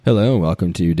Hello, and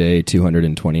welcome to day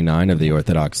 229 of the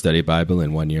Orthodox Study Bible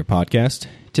in 1 Year podcast.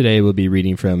 Today we'll be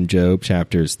reading from Job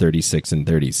chapters 36 and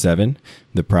 37,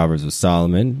 the Proverbs of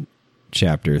Solomon,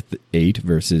 chapter 8,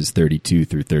 verses 32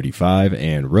 through 35,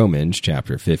 and Romans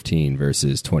chapter 15,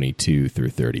 verses 22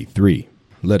 through 33.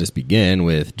 Let us begin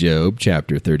with Job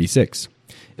chapter 36.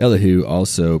 Elihu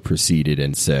also proceeded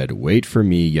and said, "Wait for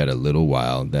me yet a little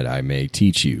while, that I may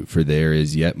teach you, for there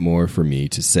is yet more for me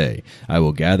to say. I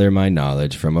will gather my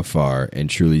knowledge from afar, and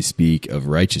truly speak of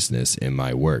righteousness in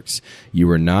my works.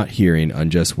 You are not hearing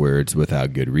unjust words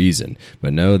without good reason,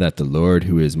 but know that the Lord,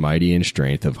 who is mighty in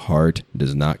strength of heart,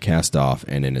 does not cast off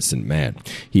an innocent man.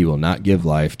 He will not give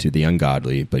life to the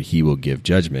ungodly, but he will give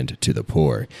judgment to the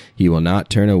poor. He will not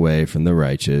turn away from the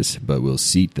righteous, but will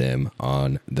seat them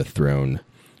on the throne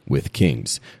with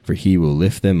kings, for he will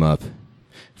lift them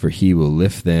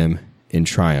in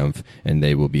triumph, and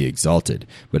they will be exalted.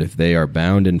 But if they are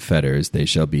bound in fetters, they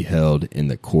shall be held in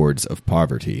the cords of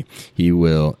poverty. He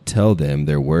will tell them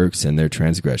their works and their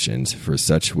transgressions, for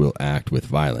such will act with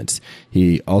violence.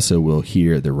 He also will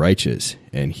hear the righteous,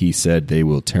 and he said they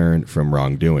will turn from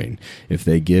wrongdoing. If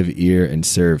they give ear and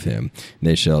serve him,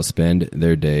 they shall spend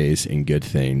their days in good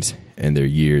things, and their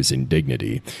years in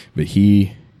dignity. But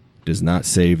he does not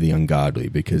save the ungodly,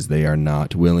 because they are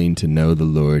not willing to know the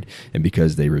Lord, and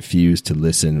because they refuse to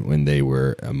listen when they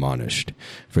were admonished.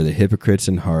 For the hypocrites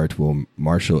in heart will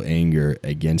marshal anger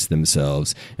against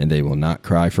themselves, and they will not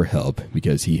cry for help,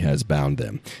 because he has bound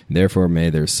them. Therefore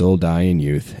may their soul die in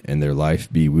youth, and their life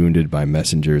be wounded by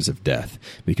messengers of death,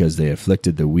 because they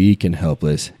afflicted the weak and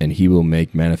helpless, and he will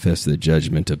make manifest the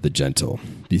judgment of the gentle.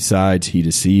 Besides, he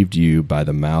deceived you by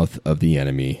the mouth of the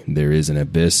enemy. There is an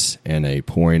abyss and a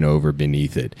pouring over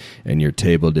beneath it, and your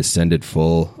table descended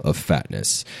full of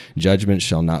fatness. Judgment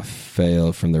shall not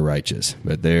fail from the righteous,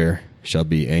 but there shall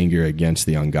be anger against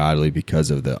the ungodly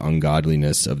because of the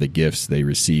ungodliness of the gifts they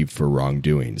received for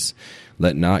wrongdoings.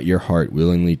 Let not your heart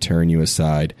willingly turn you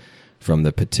aside from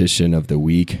the petition of the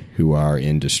weak who are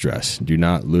in distress. Do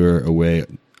not lure away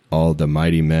all the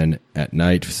mighty men at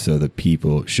night, so the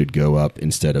people should go up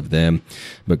instead of them.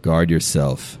 But guard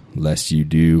yourself, lest you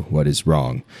do what is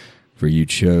wrong, for you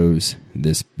chose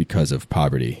this because of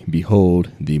poverty.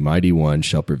 Behold, the mighty one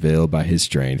shall prevail by his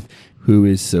strength. Who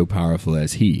is so powerful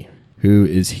as he? Who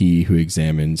is he who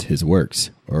examines his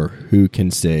works? Or who can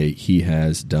say he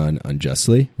has done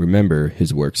unjustly? Remember,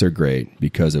 his works are great,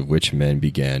 because of which men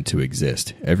began to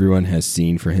exist. Everyone has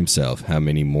seen for himself how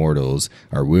many mortals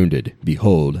are wounded.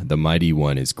 Behold, the mighty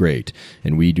one is great,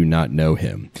 and we do not know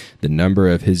him. The number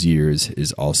of his years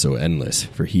is also endless,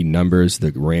 for he numbers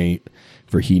the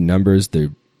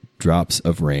drops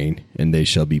of rain, and they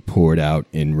shall be poured out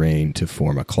in rain to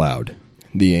form a cloud.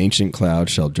 The ancient cloud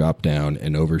shall drop down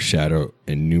and overshadow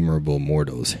innumerable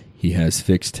mortals. He has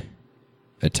fixed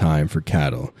a time for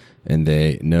cattle, and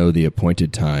they know the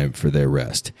appointed time for their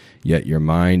rest. Yet your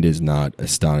mind is not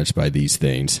astonished by these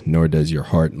things, nor does your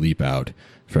heart leap out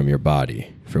from your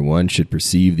body. For one should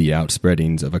perceive the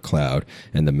outspreadings of a cloud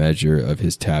and the measure of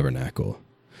his tabernacle.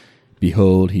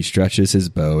 Behold, he stretches his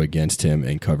bow against him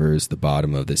and covers the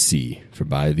bottom of the sea. For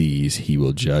by these he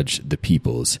will judge the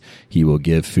peoples. He will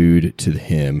give food to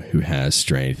him who has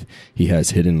strength. He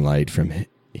has hidden light in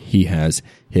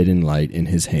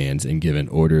his hands, and given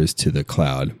orders to the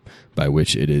cloud by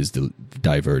which it is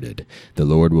diverted. The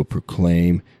Lord will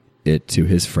proclaim it to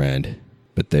his friend,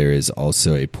 but there is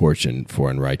also a portion for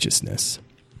unrighteousness.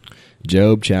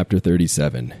 Job chapter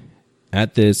 37.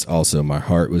 At this also my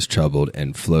heart was troubled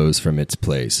and flows from its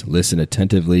place. Listen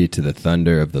attentively to the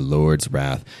thunder of the Lord's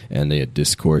wrath and the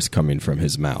discourse coming from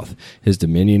his mouth. His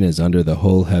dominion is under the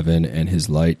whole heaven, and his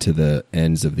light to the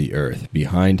ends of the earth.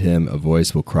 Behind him a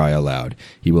voice will cry aloud.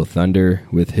 He will thunder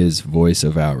with his voice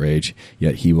of outrage,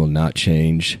 yet he will not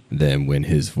change them when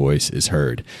his voice is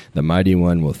heard. The mighty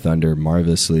one will thunder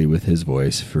marvelously with his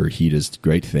voice, for he does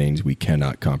great things we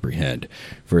cannot comprehend.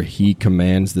 For he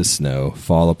commands the snow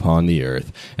fall upon the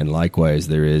earth, and likewise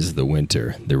there is the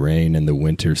winter, the rain and the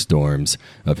winter storms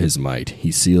of his might.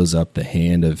 He seals up the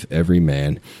hand of every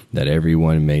man, that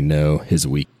everyone may know his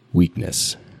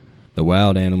weakness. The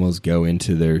wild animals go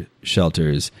into their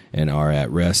shelters and are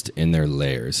at rest in their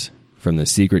lairs. From the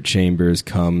secret chambers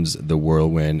comes the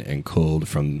whirlwind and cold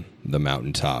from the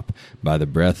mountaintop. By the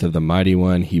breath of the Mighty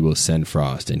One he will send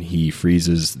frost, and he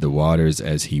freezes the waters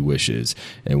as he wishes.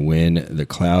 And when the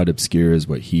cloud obscures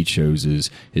what he chooses,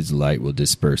 his light will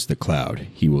disperse the cloud.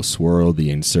 He will swirl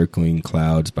the encircling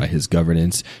clouds by his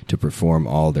governance to perform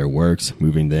all their works,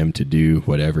 moving them to do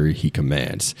whatever he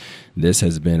commands. This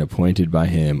has been appointed by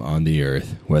him on the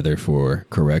earth, whether for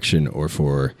correction or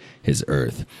for his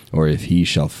earth, or if he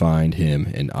shall find him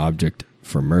an object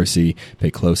for mercy.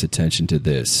 Pay close attention to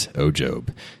this, O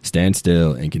Job. Stand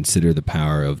still and consider the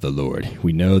power of the Lord.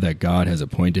 We know that God has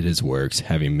appointed his works,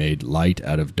 having made light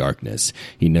out of darkness.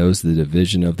 He knows the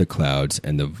division of the clouds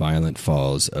and the violent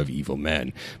falls of evil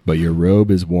men. But your robe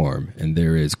is warm, and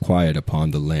there is quiet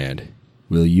upon the land.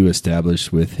 Will you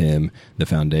establish with him the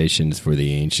foundations for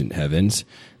the ancient heavens?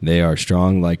 They are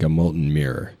strong like a molten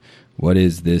mirror. What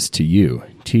is this to you?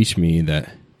 Teach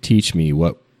me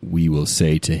what we will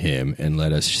say to him, and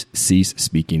let us cease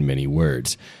speaking many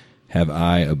words. Have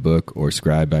I a book or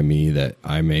scribe by me that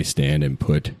I may stand and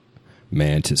put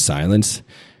man to silence?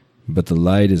 But the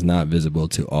light is not visible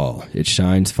to all. It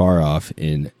shines far off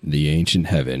in the ancient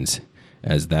heavens,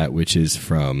 as that which is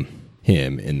from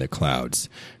him in the clouds.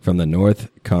 From the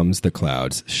north comes the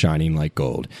clouds, shining like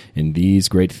gold, and these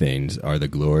great things are the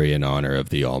glory and honor of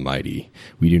the Almighty.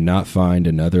 We do not find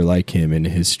another like him in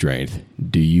his strength.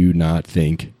 Do you not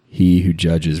think he who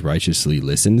judges righteously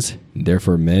listens?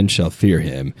 Therefore men shall fear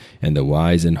him, and the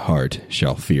wise in heart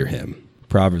shall fear him.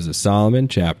 Proverbs of Solomon,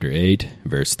 chapter 8,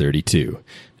 verse 32.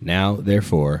 Now,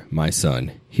 therefore, my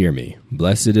son, hear me.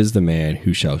 Blessed is the man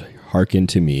who shall hearken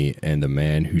to me, and the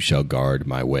man who shall guard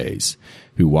my ways,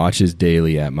 who watches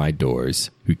daily at my doors,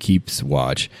 who keeps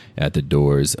watch at the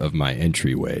doors of my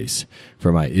entryways.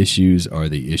 For my issues are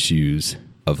the issues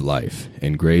of life,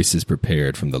 and grace is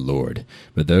prepared from the Lord.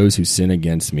 But those who sin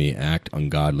against me act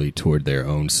ungodly toward their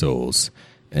own souls,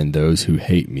 and those who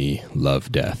hate me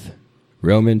love death.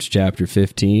 Romans chapter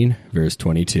 15, verse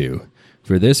 22.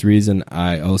 For this reason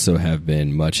I also have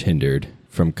been much hindered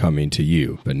from coming to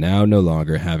you, but now no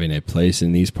longer having a place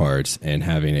in these parts, and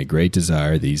having a great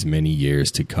desire these many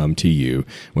years to come to you,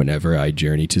 whenever I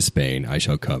journey to Spain, I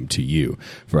shall come to you.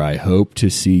 For I hope to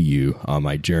see you on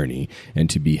my journey, and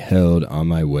to be held on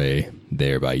my way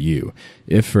there by you,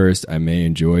 if first I may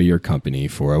enjoy your company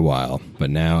for a while.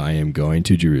 But now I am going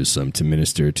to Jerusalem to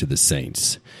minister to the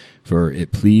saints. For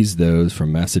it pleased those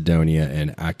from Macedonia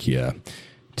and Achaia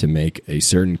to make a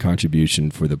certain contribution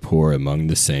for the poor among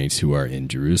the saints who are in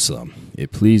Jerusalem.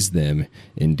 It pleased them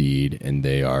indeed, and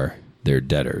they are their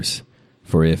debtors.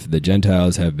 For if the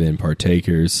Gentiles have been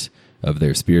partakers of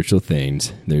their spiritual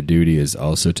things, their duty is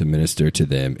also to minister to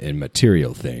them in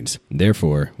material things.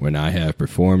 Therefore, when I have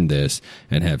performed this,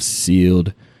 and have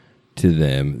sealed to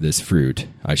them this fruit,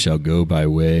 I shall go by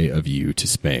way of you to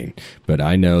Spain. But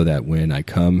I know that when I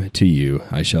come to you,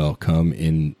 I shall come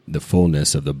in the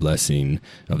fullness of the blessing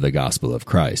of the gospel of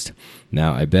Christ.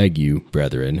 Now I beg you,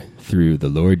 brethren, through the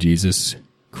Lord Jesus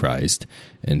Christ,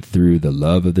 and through the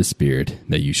love of the Spirit,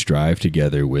 that you strive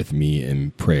together with me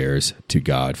in prayers to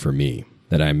God for me,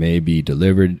 that I may be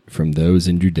delivered from those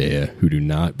in Judea who do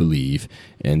not believe,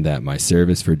 and that my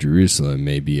service for Jerusalem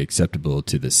may be acceptable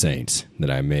to the saints,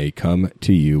 that I may come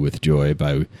to you with joy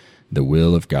by the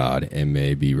will of God, and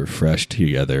may be refreshed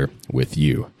together with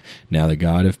you. Now the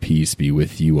God of peace be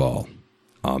with you all.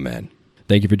 Amen.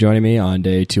 Thank you for joining me on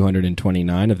day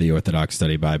 229 of the Orthodox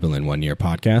Study Bible in 1 Year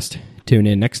podcast. Tune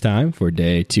in next time for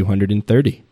day 230.